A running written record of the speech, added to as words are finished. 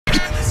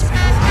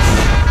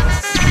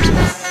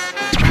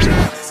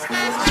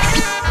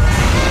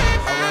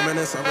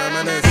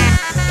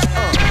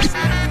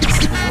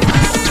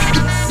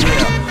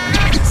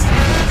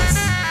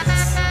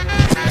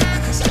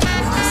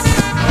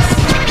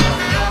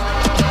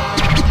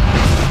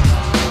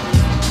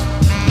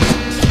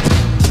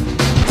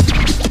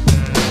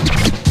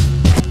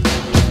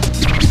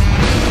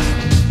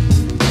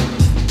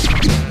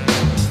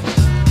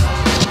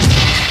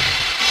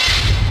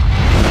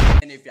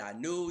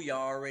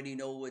already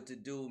know what to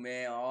do,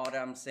 man. All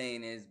that I'm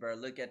saying is, bro,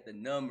 look at the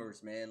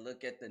numbers, man.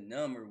 Look at the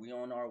number. We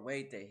on our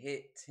way to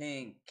hit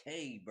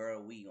 10K, bro.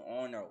 We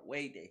on our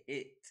way to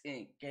hit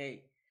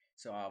 10K.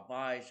 So I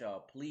advise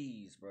y'all,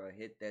 please, bro,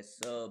 hit that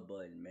sub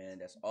button, man.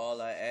 That's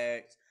all I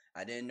ask.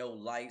 I didn't know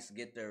likes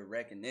get the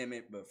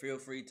recognition, but feel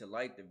free to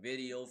like the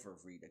video, feel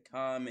free to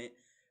comment,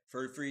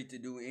 feel free to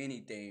do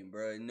anything,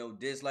 bro. No,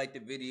 dislike the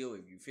video.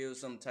 If you feel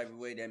some type of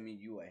way, that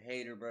means you a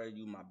hater, bro.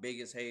 You my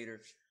biggest hater.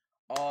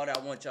 All that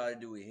I want y'all to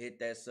do is hit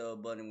that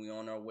sub button. We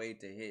on our way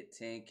to hit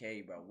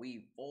 10K, bro.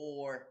 We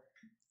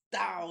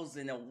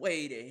 4,000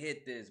 away to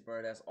hit this,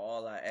 bro. That's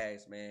all I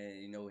ask, man.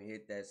 You know,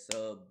 hit that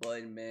sub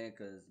button, man,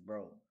 because,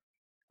 bro,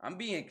 I'm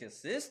being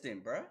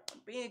consistent, bro.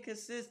 I'm being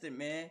consistent,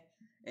 man.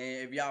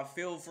 And if y'all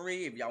feel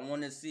free, if y'all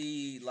want to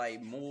see,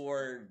 like,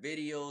 more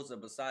videos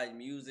of besides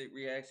music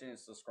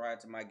reactions, subscribe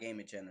to my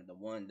gaming channel.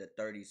 The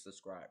 30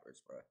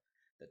 subscribers, bro.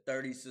 The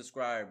 30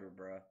 subscriber,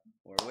 bro.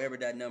 Or wherever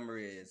that number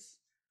is.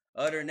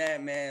 Other than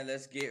that, man,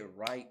 let's get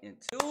right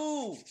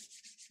into.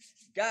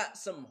 Got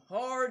some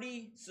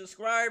hardy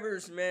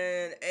subscribers,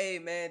 man. Hey,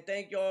 man,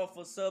 thank y'all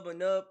for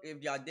subbing up.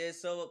 If y'all did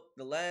sub up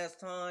the last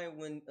time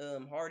when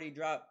Hardy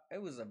dropped, it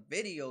was a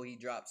video he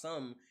dropped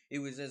something. He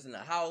was just in the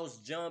house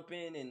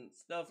jumping and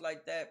stuff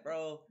like that,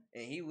 bro.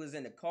 And he was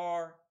in the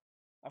car.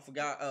 I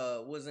forgot,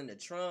 was in the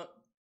trunk.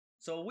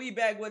 So we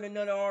back with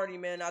another Hardy,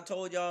 man. I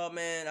told y'all,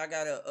 man, I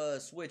gotta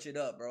switch it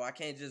up, bro. I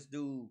can't just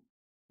do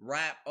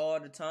rap all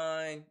the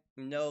time.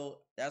 You know,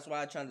 that's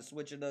why I'm trying to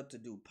switch it up to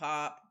do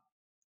pop,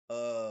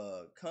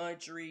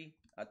 country.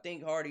 I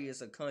think Hardy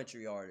is a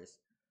country artist.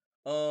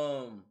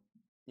 You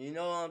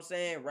know what I'm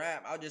saying?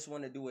 Rap, I just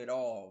want to do it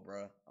all,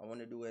 bro. I want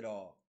to do it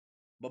all.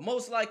 But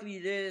most likely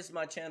it is,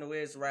 my channel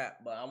is rap,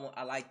 but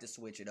I like to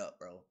switch it up,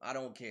 bro. I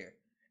don't care.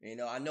 You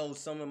know, I know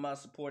some of my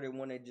supporters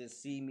want to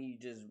just see me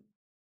just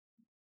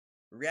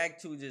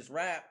react to just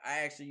rap.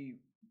 I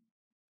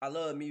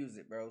love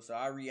music, bro. So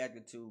I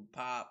reacted to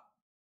pop,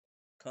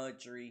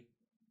 country,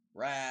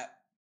 rap.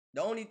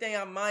 The only thing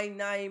I might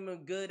not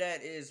even good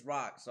at is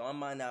rock, so I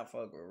might not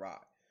fuck with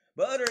rock.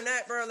 But other than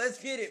that, bro,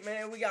 let's get it,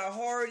 man. We got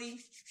Hardy,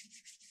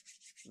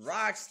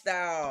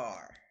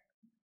 ROCKSTAR,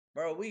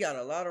 bro. We got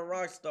a lot of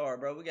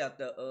ROCKSTAR, bro. We got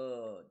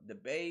the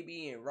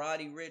Baby and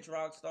Roddy Rich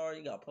ROCKSTAR.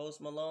 You got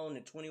Post Malone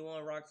and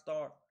 21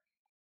 ROCKSTAR.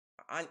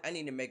 I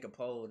need to make a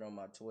poll on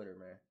my Twitter,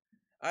 man.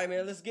 All right,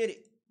 man, let's get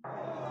it.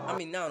 I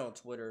mean, not on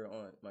Twitter,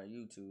 on my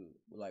YouTube.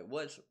 Like,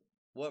 what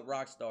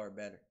ROCKSTAR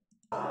better?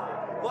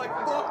 Like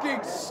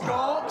fucking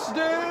skunks, dude!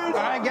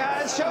 Alright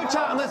guys,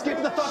 showtime, let's get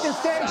to the fucking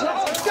stage,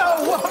 let's go!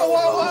 Whoa,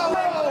 whoa, whoa,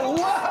 whoa,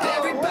 whoa!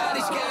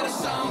 Everybody's got a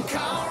song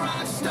called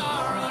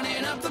ROCKSTAR,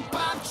 running up the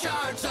pop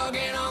charts,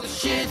 talking all the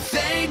shit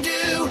they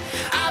do.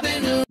 I've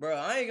been bro,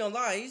 I ain't gonna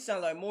lie, he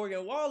sound like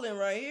Morgan Wallen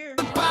right here.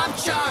 The pop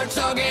charts,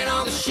 talking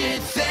all the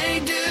shit they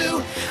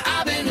do.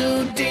 I've been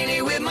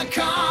Houdini with my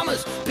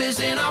commas,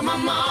 pissing off my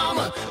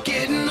mama,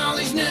 getting all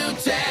these new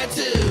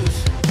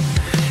tattoos.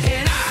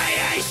 And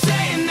I ain't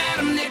saying that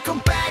I'm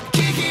Nickelback,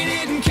 kicking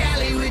it in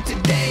Cali with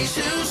today's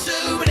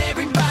Susu, but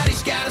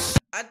everybody's got a...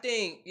 I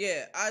think,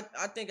 yeah,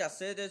 I think I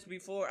said this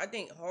before. I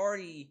think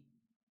Hardy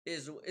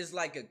is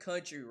like a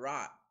country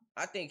rock.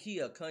 I think he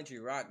a country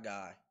rock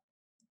guy.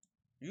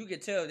 You can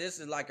tell this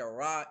is like a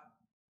rock,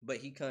 but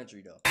he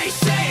country though. I ain't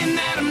saying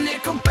that I'm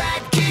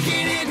Nickelback,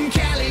 kicking it in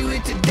Cali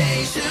with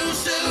today's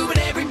Susu, but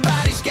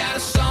everybody's got a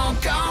song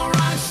called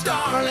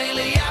ROCKSTAR.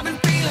 Lately I've been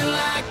feeling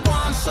like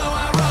one, so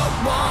I wrote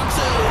one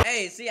too.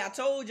 Hey, see, I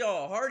told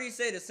y'all, Hardy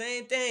said the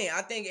same thing.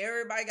 I think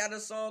everybody got a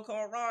song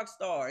called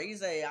ROCKSTAR. He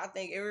say, I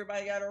think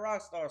everybody got a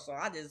ROCKSTAR. So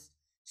I just,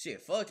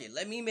 shit, fuck it.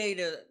 Let me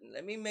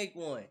make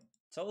one.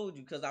 Told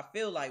you, because I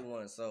feel like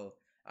one. So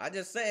I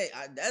just say,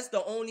 that's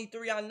the only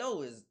three I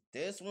know is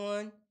this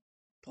one,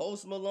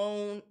 Post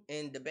Malone,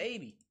 and the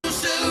Baby.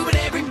 But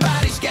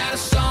everybody's got a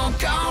song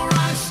called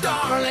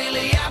ROCKSTAR.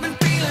 Lately I've been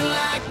feeling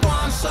like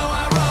one, so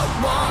I wrote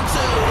one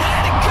too.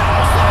 And it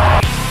goes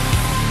like...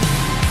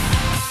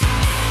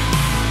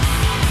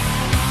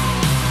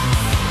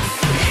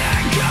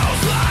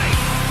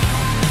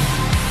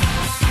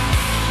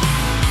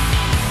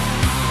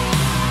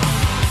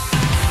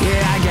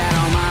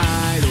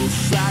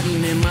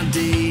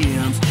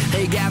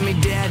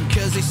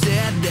 Cause they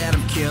said that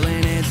I'm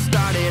killing it.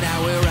 Started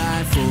out with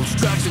rifles,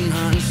 trucks and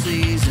hunting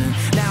season.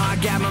 Now I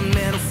got my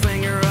middle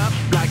finger up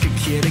like a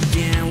kid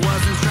again.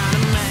 Wasn't trying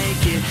to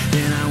make it,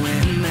 then I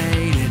went and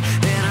made it.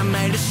 Then I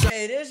made a...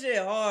 Hey, this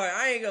shit hard.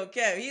 I ain't gonna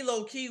cap. He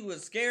low-key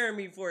was scaring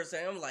me for a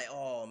second. I'm like,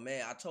 oh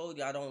man, I told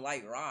you I don't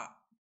like rock.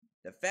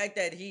 The fact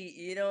that he,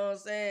 you know what I'm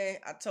saying?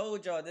 I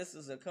told y'all this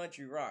is a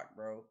country rock,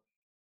 bro.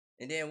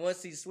 And then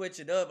once he switched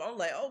it up, I'm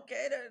like,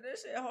 okay,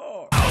 this shit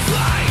hard.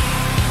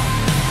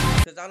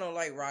 Cause I don't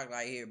like rock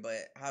right here, but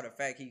how the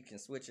fact he can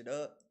switch it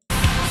up. Yeah,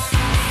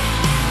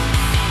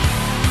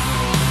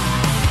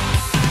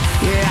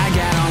 I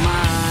got all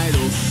my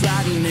idols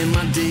sliding in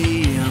my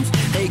DMs.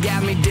 They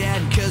got me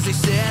dead cause they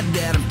said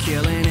that I'm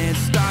killing it.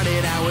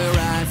 Started out with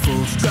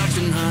rifles, trucks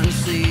and hunting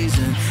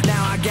season.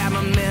 Now I got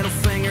my middle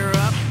finger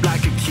up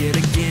like a kid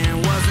again.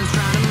 Wasn't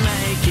trying to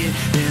make it,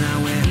 then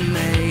I went and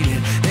made it.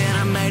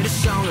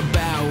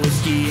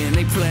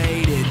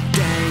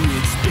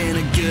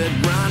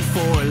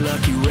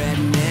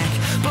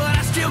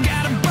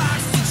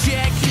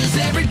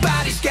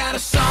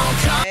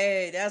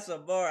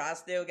 I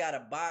still got a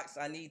box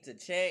I need to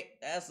check.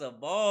 That's a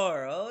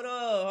bar. Hold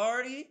up,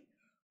 Hardy.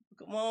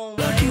 Come on,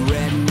 man. Lucky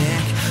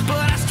redneck,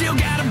 but I still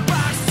got a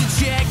box to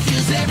check.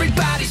 Cause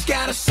everybody's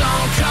got a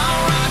song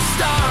called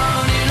ROCKSTAR,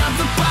 running up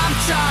the pop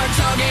chart,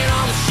 talking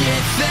all the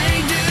shit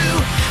they do.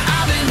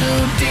 I've been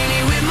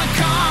Houdini with my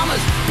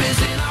commas,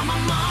 pissing on my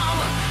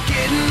mama,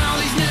 getting all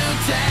these new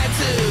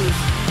tattoos.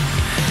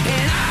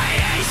 And I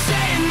ain't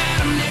saying that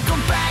I'm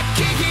Nickelback,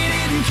 kicking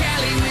it in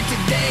Cali with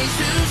today's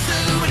who's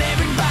who. But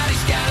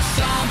everybody's got a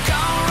song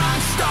called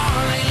ROCKSTAR.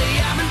 Lately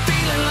I've been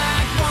feeling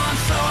like one,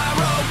 so I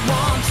wrote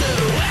one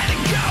too. And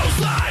it goes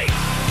like,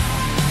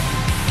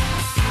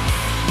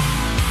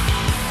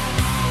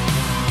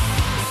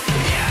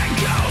 yeah, it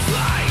goes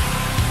like.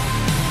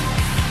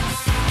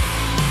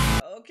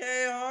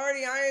 Okay,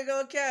 Hardy, I ain't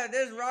gonna cap.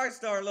 This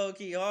ROCKSTAR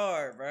low-key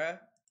hard, bruh.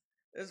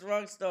 This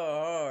ROCKSTAR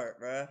hard,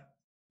 bruh.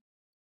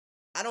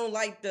 I ain't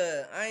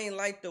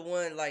like the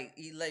one like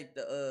he like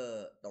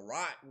the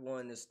rock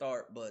one to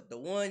start, but the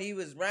one he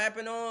was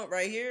rapping on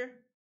right here,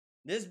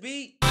 this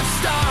beat,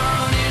 that's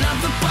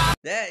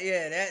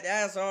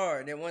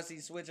hard. Then once he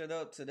switch it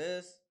up to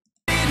this,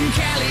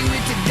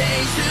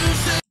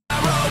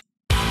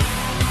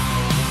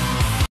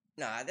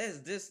 nah,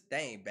 this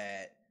ain't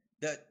bad.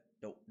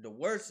 The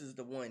worst is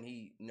the one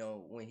he, you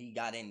know, when he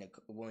got in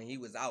when he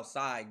was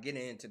outside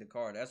getting into the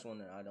car. That's one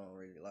that I don't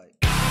really like.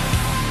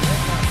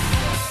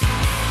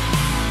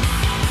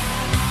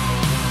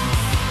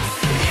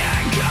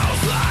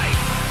 Goes like,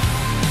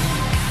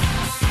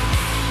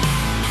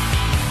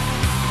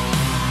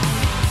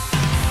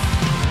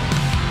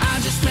 I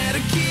just met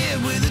a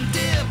kid with a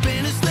dip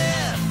in his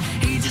lip.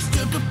 He just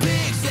took a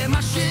pic, said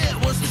my shit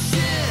was the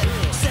shit.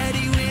 Said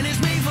he went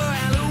as me for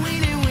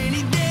Halloween, and when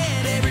he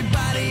did,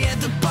 everybody at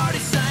the party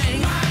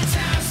sang, my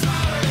town's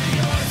smaller than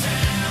your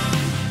town.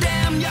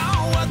 Damn,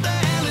 y'all, what the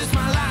hell is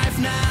my life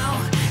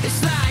now?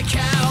 It's like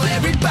how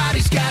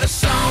everybody's got a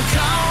song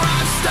called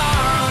ROCKSTAR,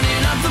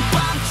 running up the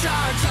pop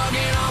chart,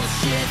 talking all the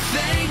shit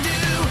they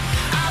do.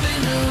 I've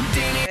been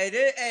Houdini.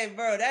 Hey,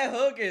 bro, that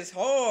hook is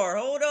hard.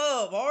 Hold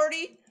up,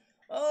 Hardy.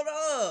 Hold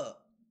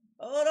up.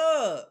 Hold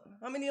up.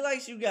 How many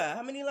likes you got?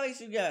 How many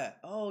likes you got?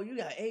 Oh, you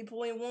got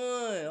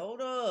 8.1. Hold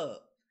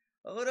up.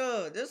 Hold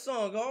up. This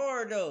song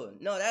hard, though.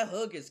 No, that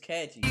hook is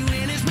catchy. He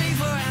went as me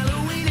for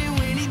Halloween, and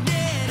when he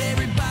did,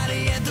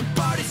 everybody at the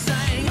party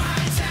sang, my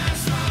town's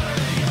smaller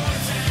than your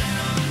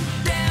town.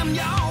 Damn,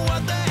 y'all,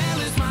 what the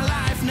hell is my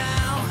life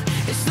now?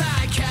 It's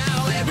like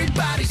how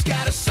everybody's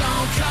got a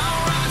song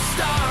called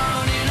ROCKSTAR,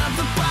 running up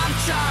the pop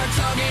chart,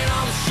 talking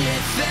all the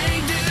shit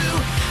they do.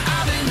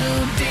 I've been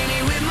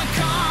Houdini with my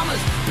commas,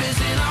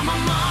 pissing on my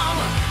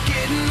mama,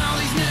 getting all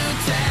these new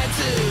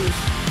tattoos.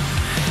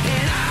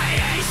 And I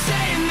ain't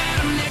saying that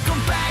I'm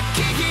Nickelback,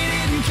 kicking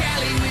it in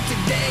Cali with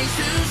today's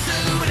who's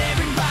who. But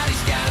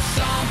everybody's got a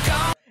song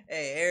called.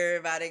 Hey,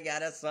 everybody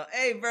got a song.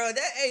 Hey, bro,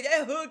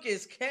 that hook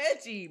is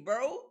catchy,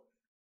 bro.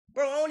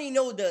 Bro, I only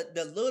know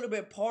the little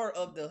bit part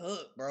of the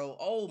hook, bro.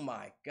 Oh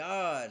my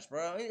gosh,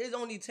 bro. It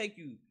only take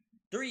you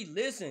 3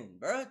 listen,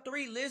 bro.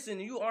 3 listen,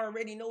 and you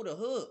already know the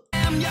hook.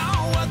 Damn,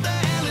 y'all, what the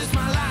hell is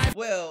my life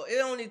Well,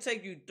 it only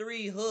take you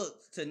 3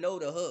 hooks to know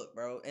the hook,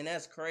 bro. And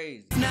that's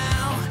crazy.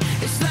 now?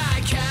 It's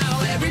like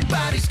how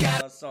everybody's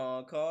got A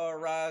song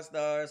called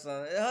ROCKSTAR.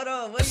 Hold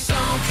on, what a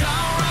song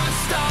called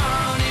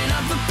ROCKSTAR, running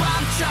up the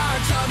pop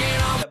chart, talking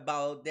all the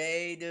about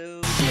they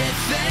do? shit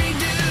they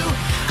do.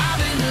 I've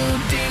been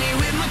Houdini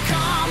with my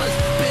commas,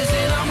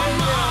 pissing on my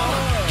mama,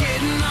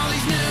 getting all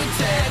these new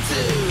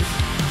tattoos.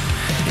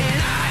 And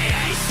I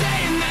ain't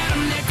saying that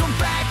I'm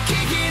Nickelback,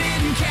 kicking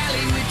it in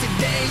Cali with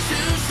today's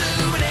who's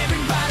who. But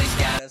everybody's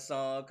got A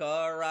song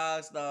called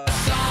ROCKSTAR. a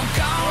song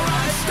called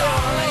ROCKSTAR.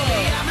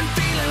 Lately I've been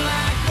feeling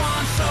like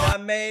one, so I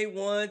made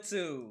one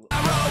too. I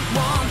wrote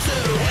one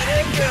too. And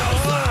it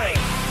goes like,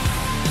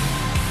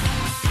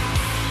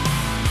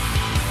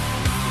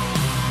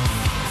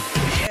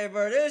 Hey,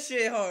 bro, this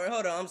shit hard.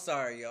 Hold on, I'm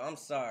sorry, yo. I'm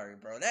sorry,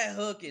 bro. That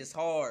hook is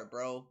hard,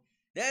 bro.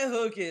 That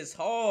hook is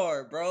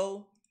hard,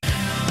 bro.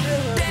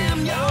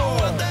 damn, y'all,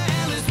 what the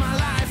hell is my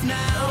life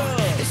now?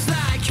 It's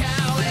like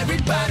how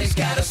everybody's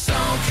got a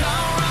song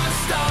called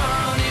ROCKSTAR,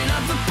 running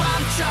up the pop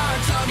chart,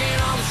 talking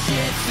all the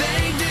shit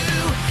they do.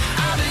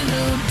 I've been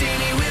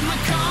Houdini with my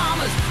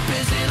commas,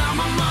 pissing on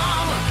my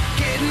mama,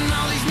 getting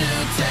all these new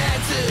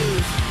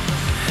tattoos.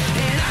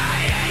 And I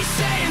ain't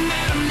saying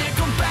that I'm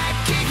Nickelback,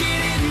 kicking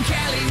it in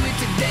Cali with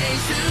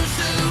today's who's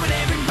who. But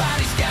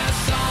everybody's got a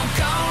song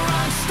called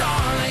ROCKSTAR.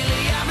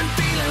 Lately I've been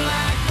feeling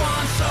like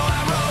one, so I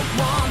wrote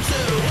one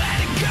too. And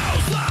it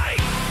goes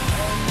like,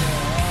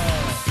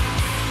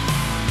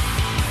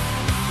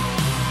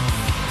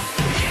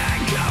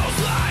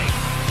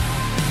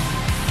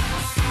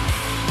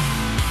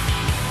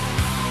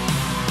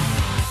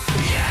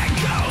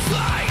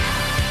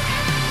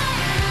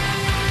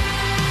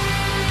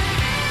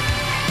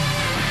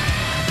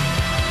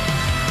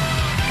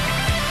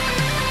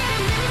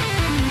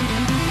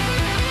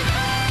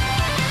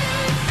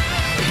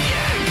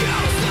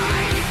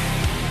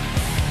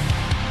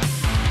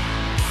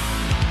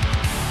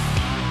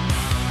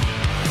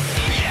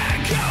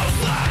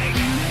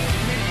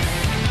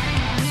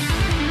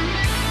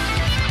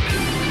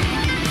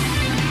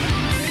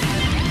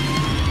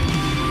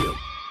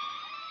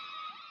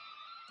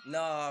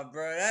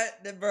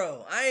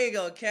 bro, I ain't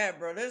gonna cap,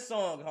 bro. This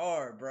song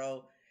hard,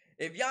 bro.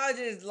 If y'all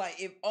just like,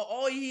 if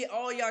all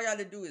y'all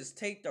gotta do is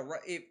take the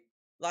if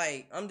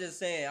like, I'm just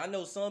saying, I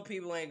know some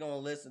people ain't gonna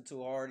listen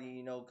to Hardy,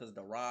 you know, cause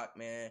the Rock,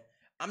 man.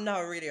 I'm not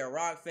really a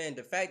Rock fan.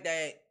 The fact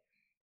that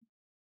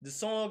the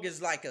song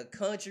is like a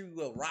country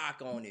with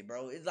rock on it,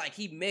 bro. It's like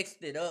he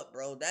mixed it up,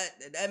 bro.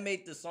 That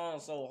made the song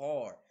so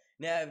hard.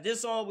 Now, if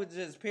this song was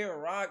just pure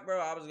rock, bro,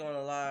 I was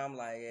gonna lie. I'm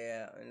like,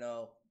 yeah, you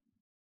know,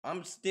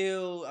 I'm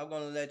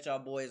gonna let y'all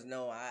boys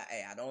know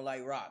I don't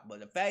like rock. But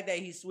the fact that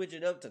he switched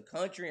it up to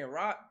country and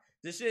rock,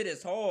 this shit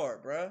is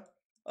hard, bro.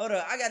 Hold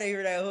up, I gotta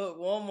hear that hook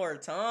one more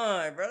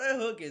time, bro. That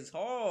hook is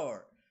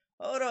hard.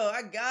 Hold up,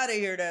 I gotta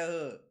hear that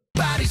hook.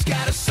 Everybody's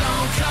got a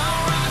song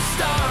called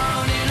ROCKSTAR,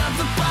 running up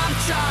the pop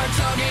chart,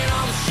 talking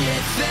all the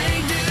shit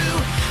they do.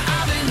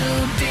 I've been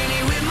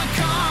Houdini with my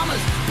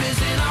commas,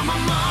 pissing on my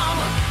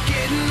mama,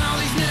 getting all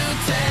these new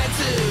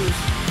tattoos.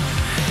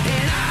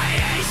 And I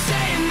ain't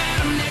saying that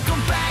I'm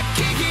Nickelback,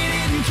 kicking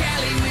it in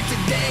Cali with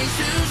today's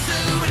Susu.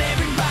 But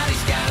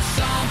everybody's got a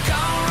song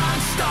called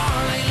ROCKSTAR.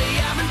 Lately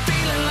I've been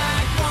feeling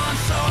like one,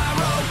 so I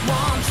wrote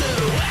one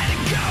too. And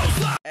it goes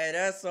like, Hey,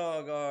 that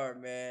song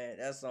hard, man.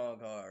 That song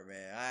hard,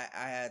 man.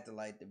 I had to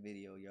like the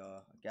video,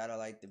 y'all. Gotta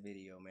like the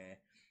video, man.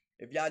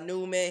 If y'all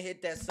new, man,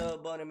 hit that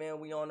sub button, man.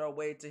 We on our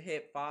way to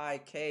hit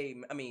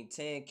 5K. I mean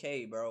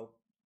 10K, bro.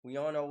 We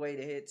on our way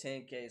to hit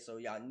 10K. So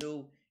y'all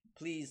new,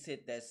 please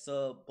hit that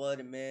sub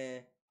button,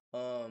 man.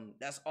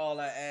 That's all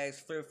I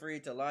ask. Feel free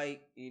to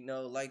like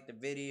the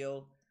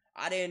video.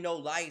 I didn't know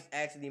likes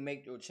actually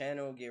make your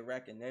channel get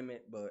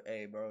recommended, but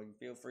hey, bro, you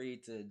feel free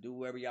to do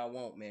whatever y'all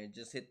want, man.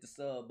 Just hit the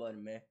sub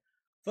button, man.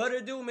 Further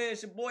ado, man,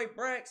 it's your boy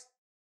Brax.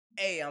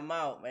 Hey, I'm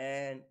out,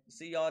 man.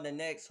 See y'all in the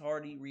next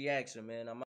Hardy reaction, man. I'm out.